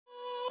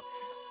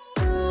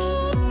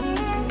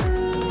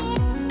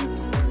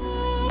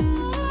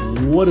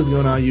What is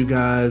going on, you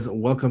guys?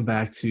 Welcome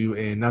back to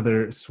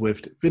another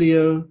Swift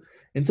video.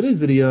 In today's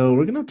video,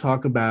 we're going to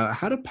talk about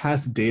how to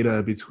pass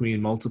data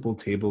between multiple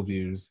table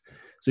views.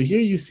 So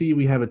here you see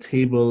we have a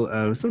table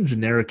of some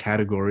generic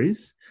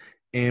categories,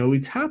 and when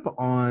we tap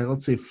on,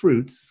 let's say,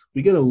 fruits,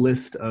 we get a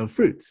list of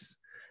fruits.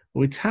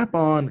 When we tap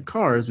on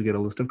cars, we get a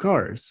list of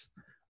cars,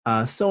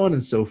 so on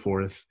and so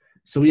forth.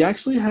 So we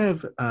actually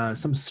have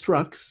some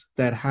structs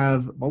that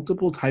have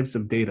multiple types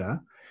of data,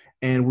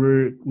 and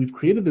we've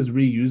created this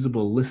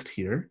reusable list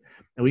here,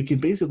 and we can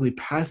basically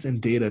pass in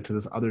data to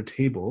this other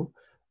table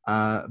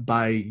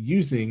by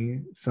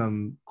using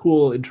some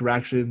cool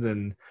interactions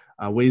and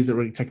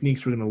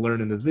techniques we're going to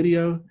learn in this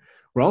video.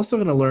 We're also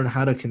going to learn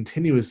how to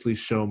continuously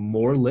show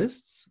more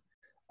lists.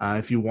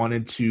 If you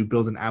wanted to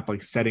build an app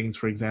like settings,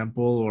 for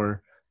example,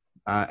 or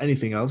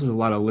anything else, there's a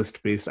lot of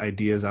list-based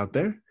ideas out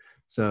there.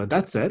 So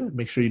that said,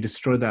 make sure you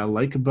destroy that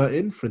like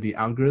button for the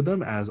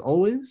algorithm as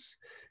always.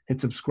 Hit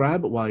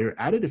subscribe while you're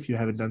at it if you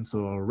haven't done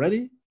so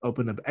already.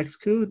 Open up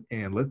Xcode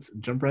and let's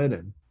jump right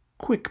in.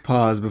 Quick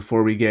pause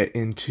before we get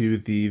into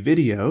the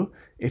video.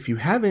 If you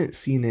haven't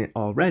seen it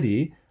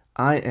already,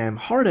 I am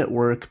hard at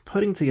work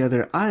putting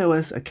together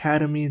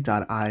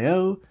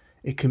iOSacademy.io,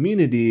 a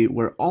community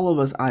where all of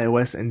us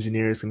iOS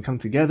engineers can come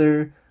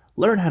together,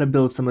 learn how to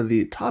build some of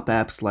the top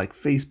apps like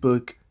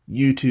Facebook,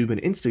 YouTube,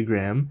 and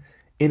Instagram,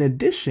 in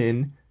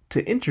addition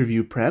to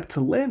interview prep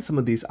to land some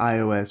of these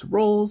iOS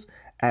roles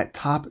at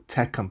top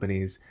tech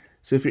companies.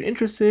 So if you're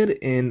interested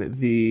in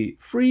the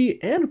free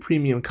and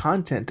premium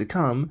content to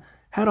come,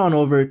 head on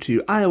over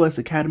to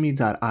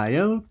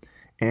iOSacademy.io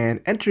and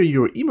enter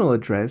your email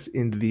address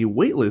in the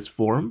waitlist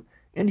form,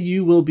 and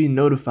you will be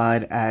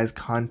notified as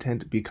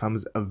content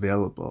becomes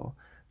available.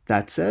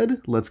 That said,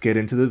 let's get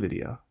into the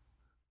video.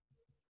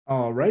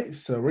 All right,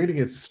 so we're going to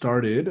get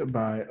started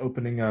by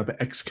opening up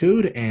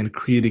Xcode and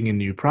creating a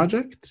new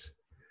project.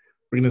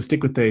 We're going to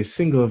stick with a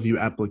single view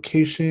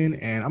application,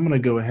 and I'm going to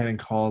go ahead and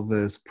call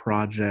this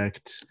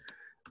project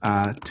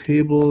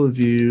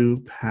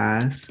TableView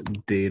Pass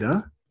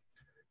Data.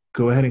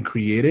 Go ahead and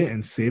create it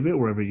and save it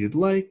wherever you'd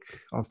like.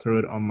 I'll throw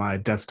it on my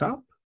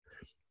desktop.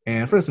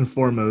 And first and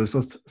foremost,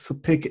 let's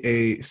pick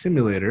a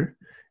simulator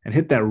and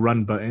hit that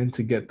run button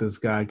to get this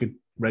guy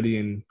ready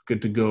and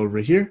good to go over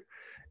here.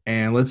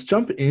 And let's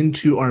jump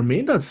into our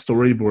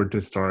main.storyboard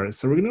to start.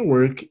 So we're going to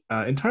work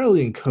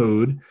entirely in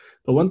code,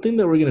 but one thing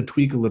that we're going to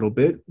tweak a little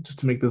bit just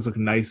to make this look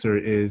nicer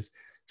is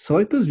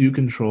select this view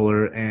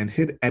controller and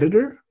hit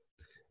editor.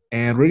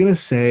 And we're going to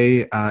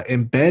say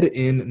embed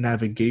in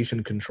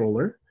navigation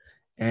controller.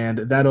 And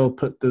that'll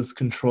put this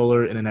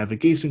controller in a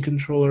navigation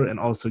controller and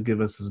also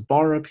give us this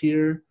bar up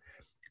here.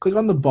 Click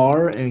on the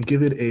bar and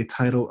give it a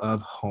title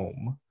of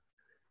home.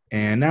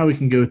 And now we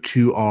can go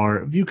to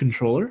our view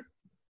controller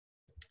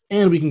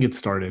and we can get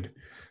started.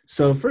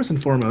 So first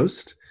and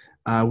foremost,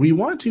 we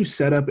want to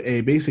set up a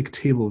basic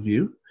table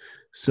view.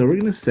 So we're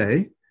going to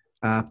say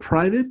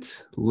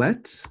private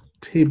let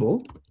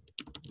table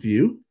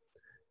view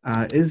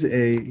is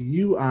a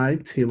UI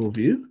table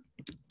view.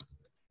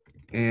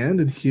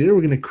 And in here,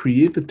 we're going to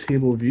create the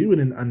table view in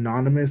an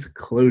anonymous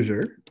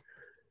closure.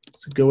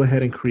 So go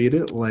ahead and create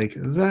it like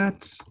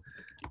that.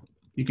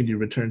 You can do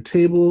return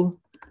table.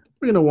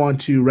 We're going to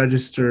want to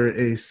register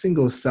a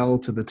single cell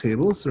to the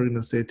table. So we're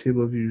going to say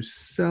table view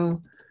cell.self,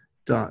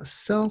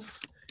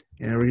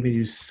 and we're going to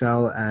use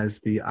cell as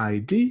the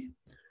ID.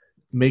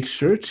 Make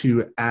sure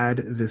to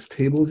add this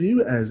table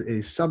view as a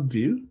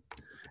subview.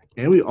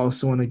 And we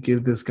also want to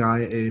give this guy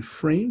a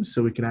frame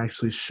so we can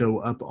actually show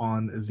up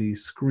on the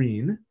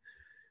screen.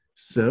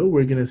 So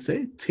we're going to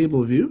say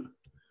table view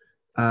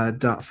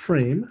dot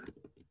frame.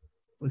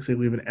 Looks like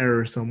we have an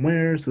error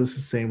somewhere. So this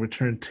is saying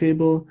return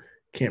table.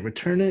 Can't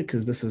return it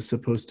because this is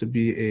supposed to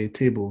be a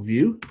table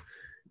view,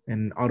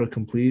 and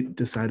autocomplete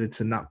decided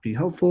to not be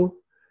helpful.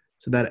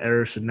 So that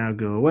error should now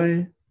go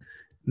away.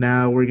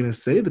 Now we're going to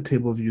say the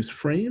table view's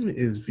frame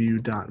is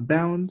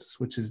view.bounds,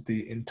 which is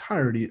the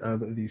entirety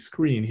of the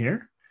screen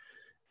here.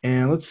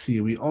 And let's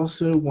see, we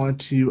also want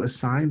to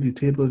assign the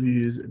table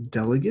view's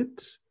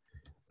delegate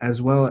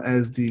as well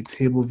as the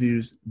table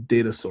view's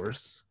data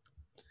source.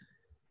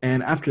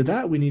 And after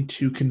that, we need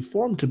to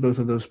conform to both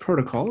of those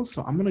protocols.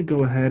 So I'm going to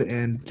go ahead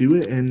and do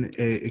it in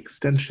an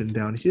extension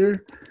down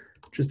here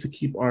just to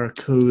keep our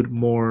code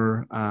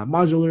more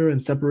modular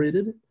and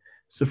separated.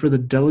 So for the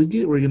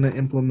delegate, we're going to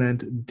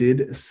implement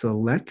did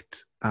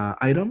select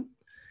item.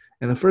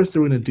 And the first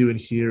thing we're going to do in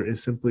here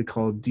is simply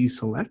call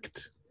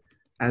deselect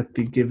at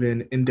the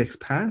given index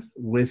path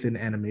with an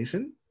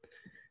animation.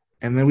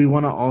 And then we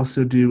want to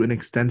also do an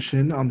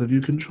extension on the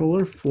view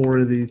controller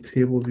for the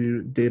table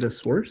view data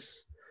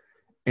source.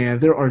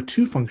 And there are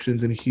two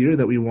functions in here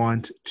that we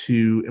want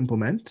to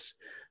implement.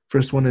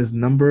 First one is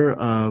number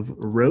of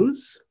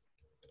rows.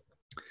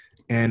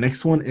 And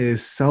next one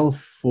is cell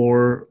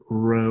for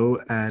row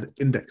at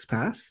index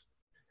path.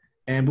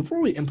 And before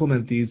we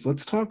implement these,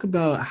 let's talk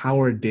about how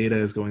our data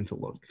is going to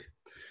look.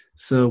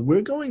 So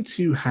we're going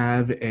to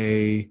have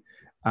a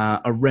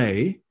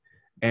array,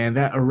 and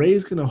that array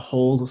is going to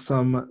hold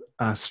some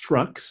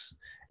structs,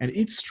 And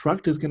each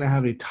struct is going to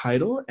have a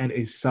title and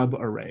a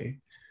subarray.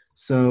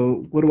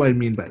 So what do I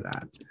mean by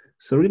that?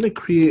 So we're going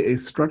to create a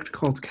struct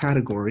called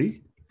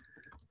category.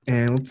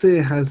 And let's say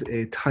it has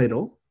a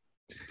title.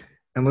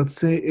 And let's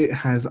say it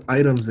has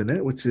items in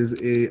it, which is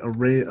an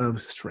array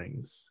of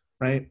strings,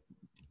 right?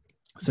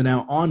 So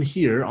now on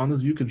here, on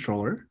this view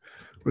controller,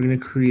 we're going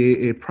to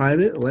create a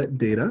private let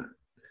data.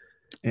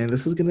 And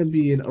this is going to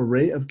be an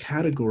array of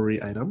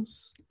category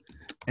items.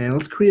 And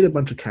let's create a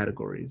bunch of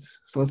categories.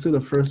 So let's say the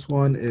first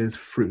one is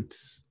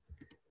fruits.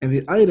 And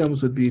the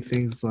items would be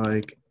things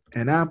like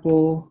an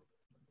apple,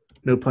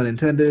 no pun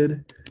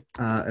intended,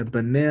 a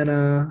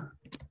banana,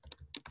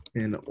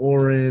 an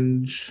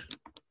orange,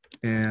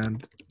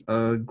 and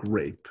a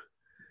grape.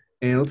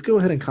 And let's go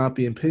ahead and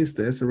copy and paste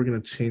this, and we're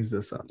going to change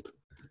this up.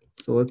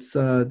 So let's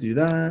do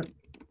that.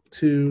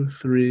 2,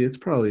 3, it's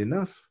probably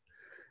enough.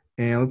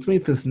 And let's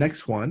make this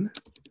next one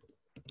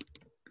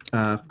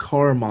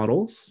car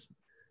models.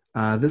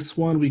 This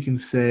one we can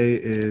say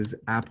is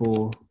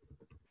Apple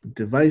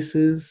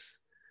devices.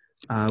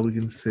 We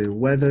can say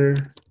weather.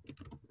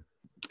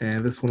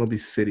 And this one will be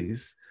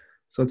cities.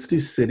 So let's do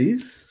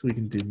cities. We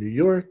can do New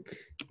York,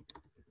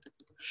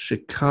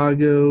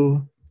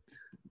 Chicago,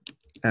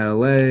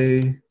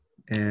 LA,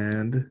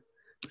 and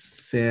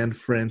San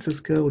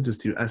Francisco. We'll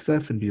just do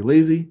SF and be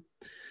lazy.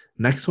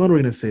 Next one,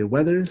 we're going to say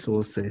weather. So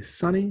we'll say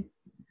sunny.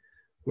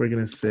 We're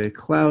going to say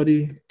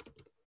cloudy.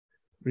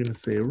 We're going to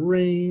say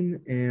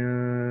rain.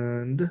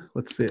 And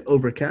let's say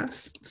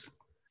overcast.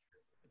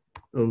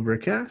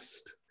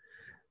 Overcast.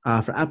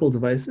 For Apple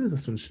devices,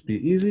 this one should be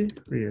easy.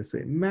 We're going to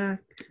say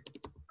Mac,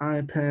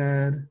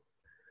 iPad.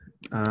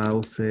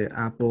 We'll say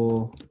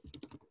Apple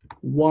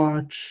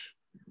Watch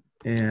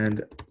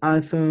and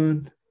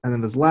iPhone. And then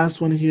this last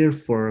one here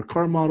for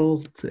car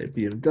models, let's say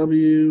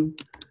BMW,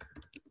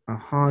 a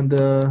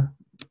Honda,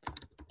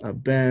 a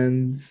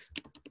Benz,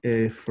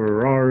 a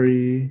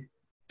Ferrari,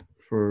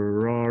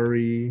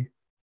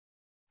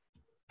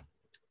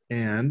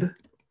 and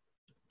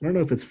I don't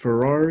know if it's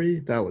Ferrari.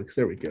 That looks,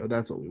 there we go.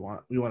 That's what we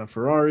want. We want a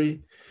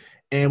Ferrari.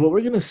 And what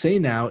we're going to say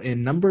now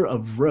in number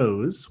of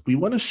rows, we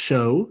want to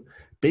show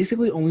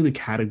basically only the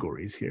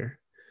categories here.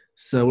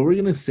 So what we're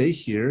going to say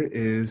here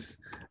is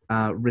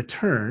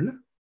return.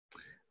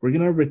 We're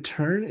going to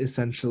return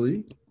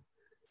essentially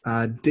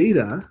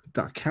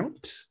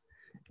data.count.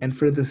 And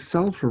for the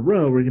cell for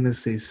row, we're going to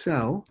say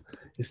cell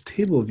is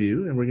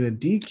TableView, and we're going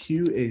to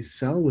dequeue a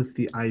cell with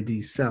the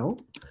ID cell,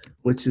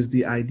 which is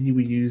the ID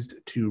we used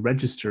to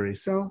register a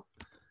cell.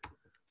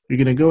 You're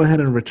going to go ahead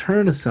and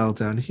return a cell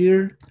down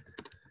here,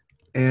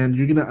 and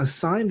you're going to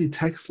assign the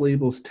text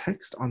label's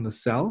text on the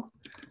cell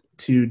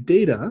to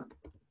data.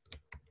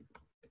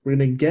 We're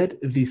going to get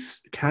the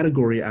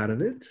category out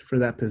of it for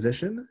that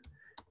position,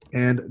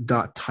 and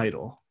dot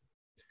title.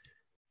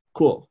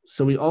 Cool.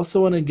 So we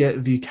also want to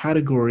get the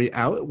category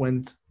out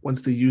once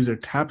the user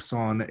taps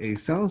on a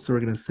cell. So we're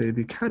going to say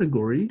the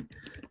category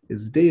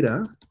is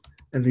data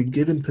and the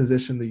given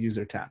position the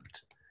user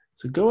tapped.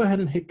 So go ahead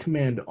and hit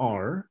Command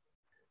R,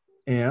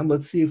 and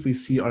let's see if we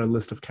see our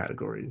list of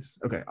categories.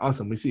 Okay,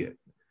 awesome. We see it.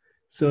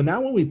 So now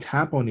when we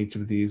tap on each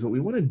of these, what we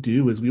want to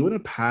do is we want to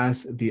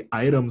pass the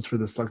items for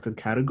the selected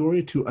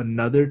category to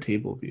another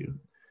table view.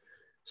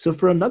 So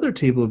for another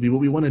table view,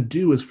 what we want to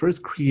do is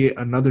first create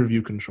another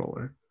view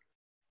controller.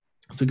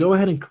 So go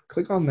ahead and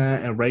click on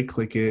that and right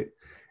click it.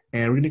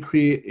 And we're going to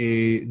create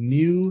a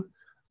new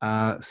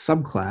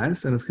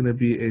subclass, and it's going to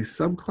be a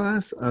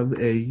subclass of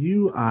a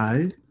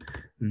UI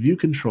view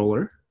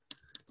controller.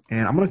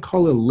 And I'm going to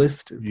call it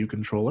list view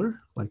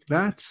controller like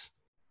that.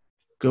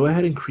 Go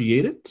ahead and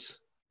create it.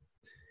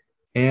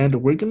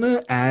 And we're going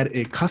to add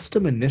a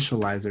custom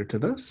initializer to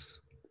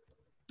this.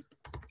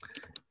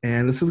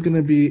 And this is going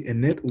to be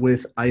init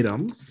with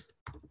items.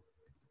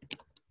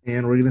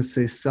 And we're going to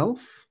say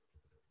self.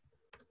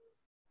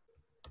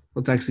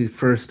 Let's actually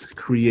first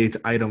create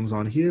items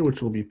on here,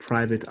 which will be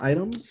private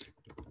items.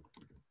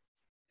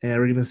 And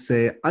we're going to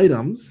say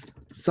items,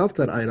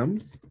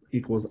 self.items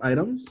equals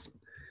items.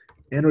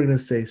 And we're going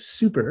to say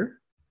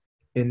super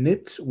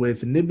init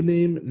with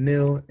nibname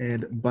nil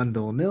and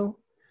bundle nil.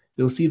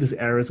 You'll see this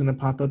error is going to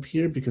pop up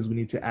here because we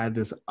need to add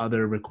this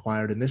other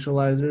required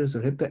initializer. So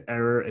hit the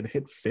error and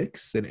hit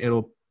fix, and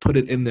it'll put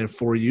it in there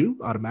for you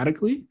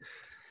automatically.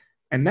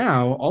 And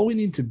now all we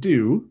need to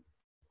do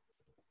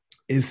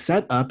is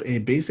set up a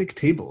basic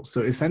table.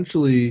 So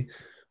essentially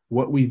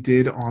what we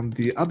did on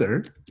the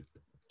other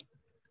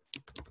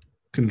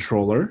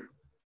controller.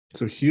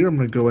 So here I'm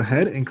going to go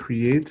ahead and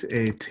create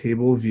a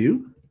table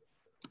view.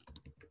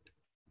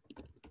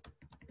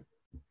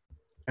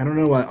 I don't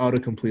know why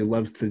autocomplete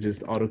loves to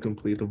just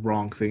autocomplete the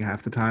wrong thing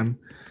half the time.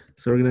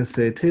 So we're going to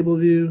say table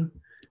view,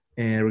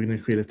 and we're going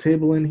to create a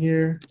table in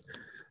here,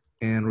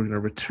 and we're going to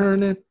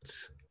return it.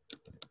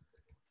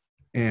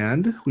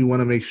 And we want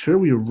to make sure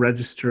we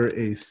register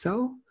a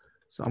cell.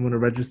 So I'm going to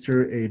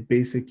register a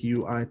basic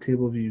UI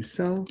table view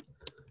cell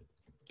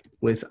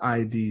with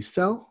ID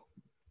cell,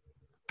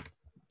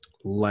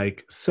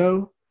 like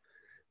so.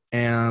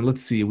 And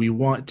let's see, we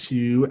want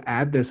to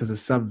add this as a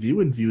sub view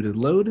in view to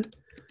load.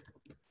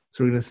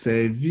 So we're going to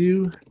say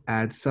view,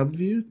 add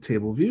subview,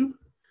 table view.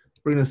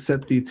 We're going to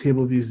set the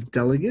table view's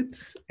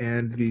delegate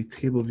and the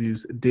table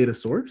view's data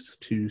source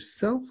to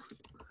self.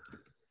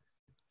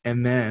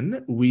 And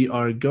then we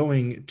are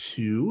going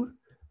to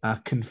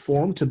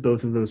conform to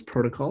both of those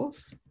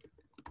protocols.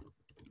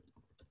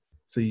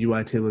 So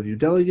UI table view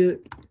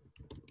delegate,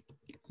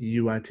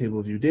 UI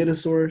table view data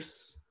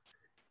source.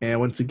 And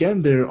once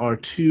again, there are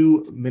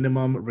two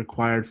minimum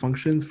required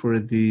functions for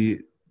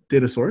the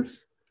data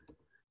source,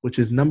 which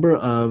is number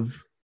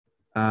of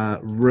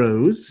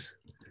rows,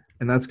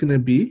 and that's going to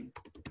be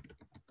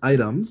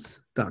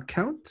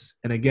items.count.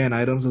 And again,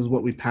 items is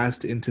what we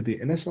passed into the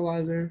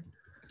initializer.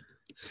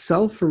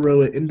 Cell for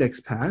row at index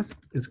path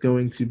is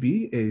going to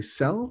be a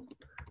cell,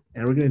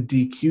 and we're going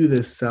to dequeue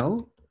this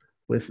cell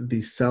with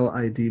the cell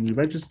ID we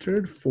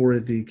registered for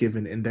the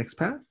given index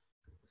path.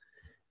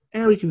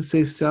 And we can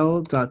say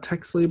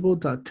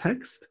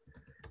cell.textLabel.text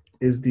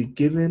is the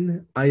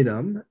given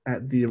item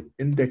at the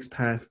index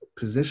path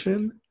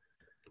position.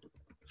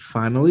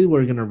 Finally,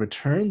 we're going to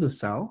return the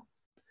cell.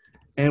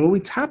 And when we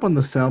tap on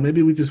the cell,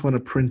 maybe we just want to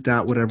print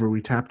out whatever we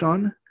tapped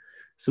on.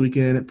 So we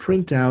can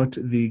print out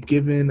the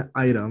given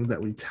item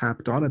that we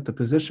tapped on at the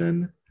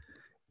position.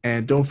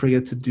 And don't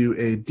forget to do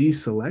a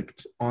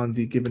deselect on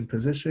the given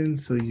position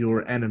so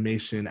your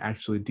animation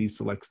actually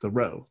deselects the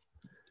row.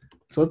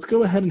 So let's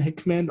go ahead and hit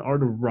Command R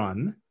to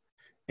run.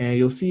 And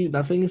you'll see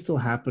nothing is still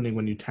happening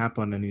when you tap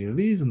on any of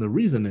these. And the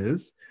reason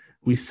is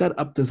we set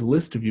up this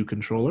list view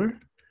controller.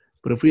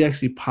 But if we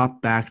actually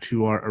pop back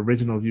to our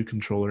original view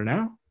controller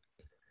now,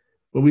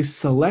 when we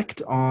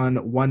select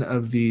on one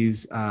of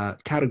these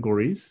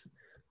categories,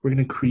 we're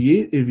going to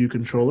create a view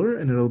controller,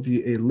 and it'll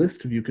be a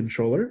list view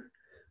controller.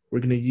 We're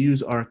going to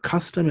use our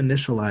custom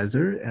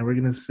initializer, and we're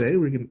going to say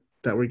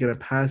that we're going to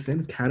pass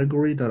in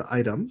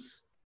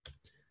category.items.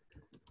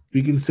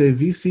 We can say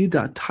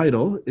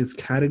vc.title is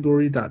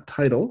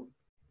category.title.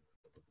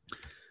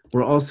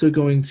 We're also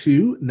going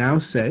to now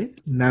say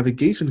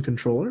navigation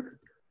controller,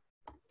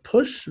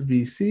 push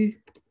vc,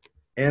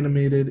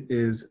 animated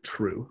is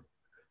true.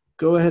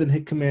 Go ahead and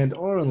hit Command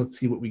R and let's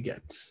see what we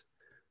get.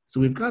 So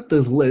we've got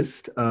this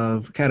list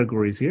of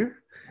categories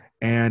here.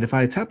 And if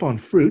I tap on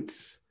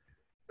fruits,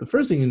 the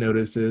first thing you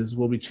notice is,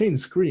 well, we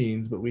changed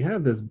screens, but we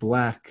have this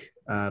black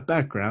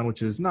background,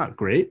 which is not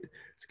great.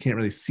 So you can't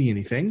really see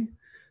anything.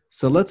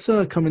 So let's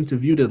come into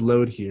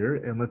view.load here,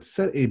 and let's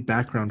set a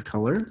background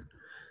color.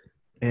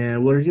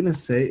 And we're going to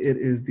say it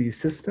is the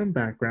system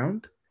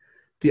background.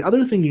 The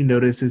other thing you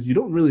notice is you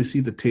don't really see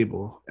the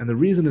table. And the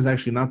reason is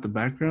actually not the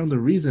background. The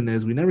reason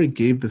is we never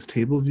gave this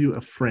table view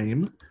a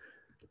frame.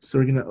 So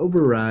we're going to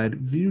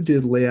override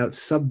view.did_layout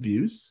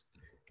subviews.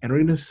 And we're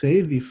going to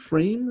say the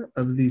frame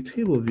of the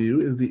table view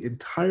is the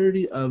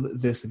entirety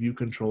of this view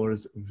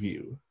controller's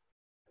view.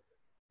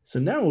 So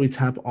now when we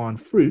tap on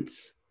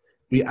fruits,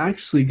 we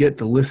actually get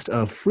the list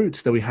of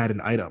fruits that we had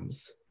in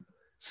items.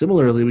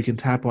 Similarly, we can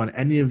tap on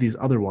any of these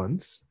other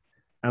ones,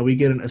 and we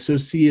get an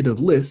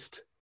associated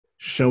list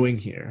showing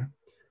here.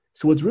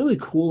 So what's really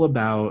cool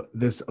about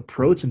this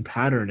approach and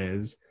pattern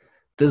is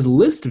this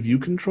list view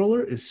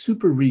controller is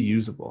super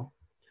reusable.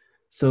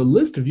 So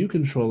list view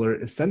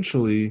controller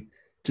essentially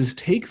just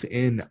takes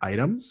in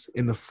items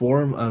in the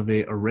form of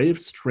an array of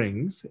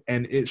strings,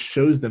 and it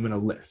shows them in a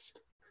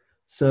list.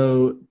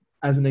 So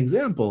as an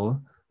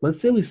example, let's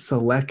say we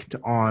select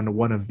on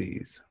one of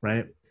these,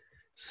 right?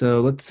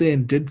 So let's say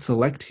in did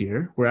select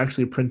here, we're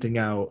actually printing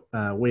out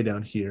way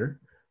down here,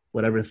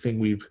 whatever thing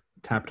we've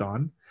tapped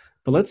on.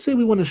 But let's say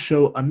we want to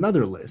show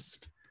another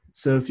list.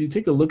 So if you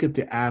take a look at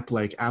the app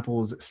like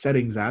Apple's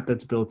settings app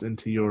that's built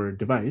into your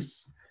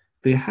device,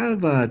 they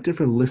have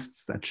different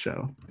lists that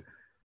show.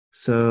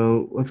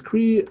 So let's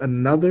create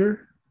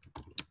another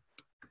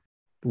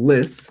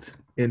list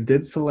in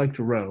did select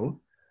row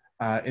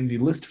in the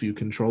list view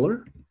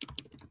controller.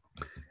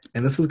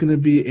 And this is going to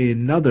be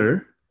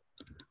another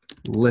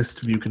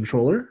list view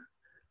controller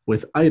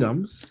with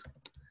items.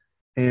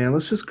 And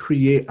let's just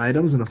create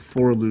items in a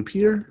for loop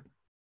here.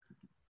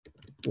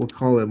 We'll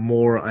call it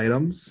more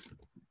items.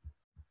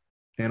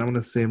 And I'm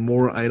going to say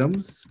more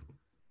items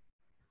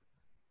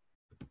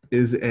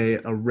is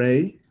an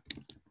array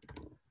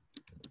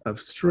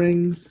of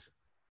strings.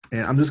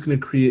 And I'm just going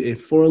to create a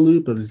for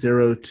loop of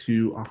 0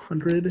 to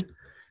 100.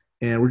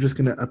 And we're just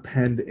going to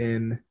append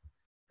in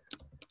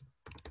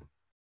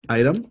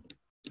item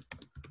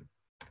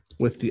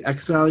with the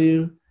X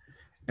value.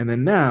 And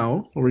then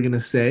now what we're going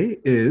to say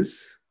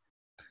is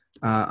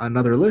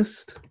another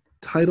list,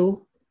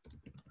 title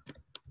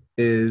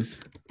is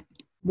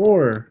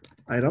more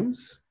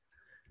items.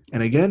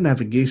 And again,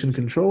 navigation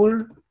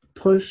controller,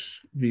 push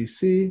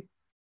VC,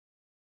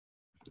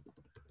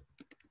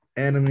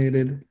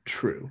 animated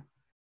true.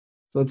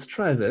 So let's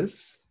try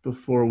this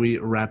before we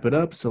wrap it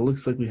up. So it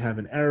looks like we have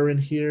an error in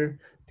here.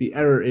 The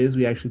error is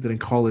we actually didn't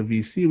call it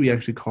VC, we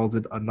actually called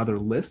it another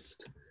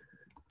list.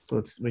 So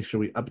let's make sure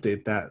we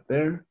update that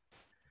there.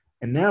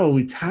 And now when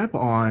we tap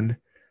on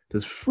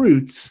this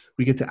fruits,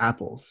 we get to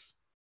apples,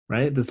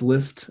 right? This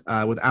list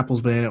with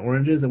apples, banana,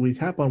 oranges, and we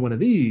tap on one of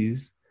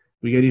these,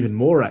 we get even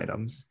more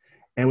items.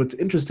 And what's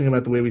interesting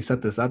about the way we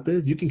set this up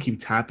is you can keep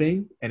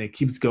tapping and it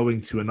keeps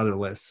going to another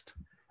list.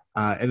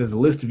 And as a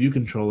list view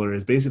controller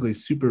is basically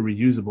super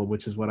reusable,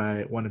 which is what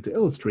I wanted to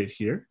illustrate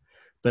here.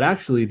 But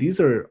actually, these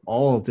are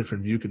all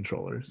different view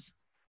controllers.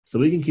 So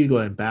we can keep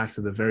going back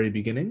to the very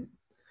beginning.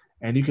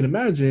 And you can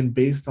imagine,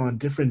 based on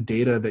different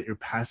data that you're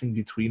passing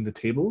between the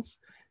tables,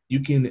 you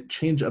can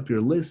change up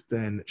your list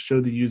and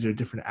show the user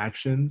different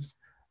actions.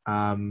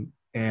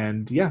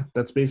 And yeah,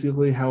 that's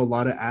basically how a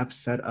lot of apps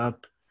set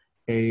up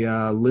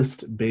a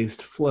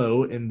list-based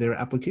flow in their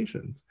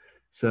applications.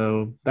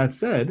 So that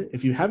said,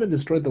 if you haven't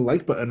destroyed the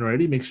like button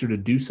already, make sure to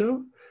do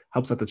so.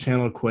 Helps out the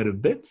channel quite a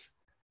bit.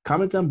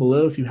 Comment down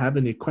below if you have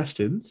any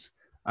questions.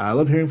 I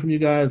love hearing from you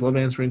guys, love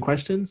answering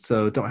questions,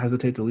 so don't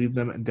hesitate to leave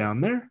them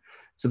down there.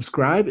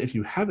 Subscribe if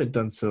you haven't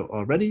done so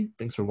already.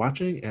 Thanks for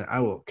watching, and I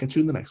will catch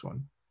you in the next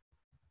one.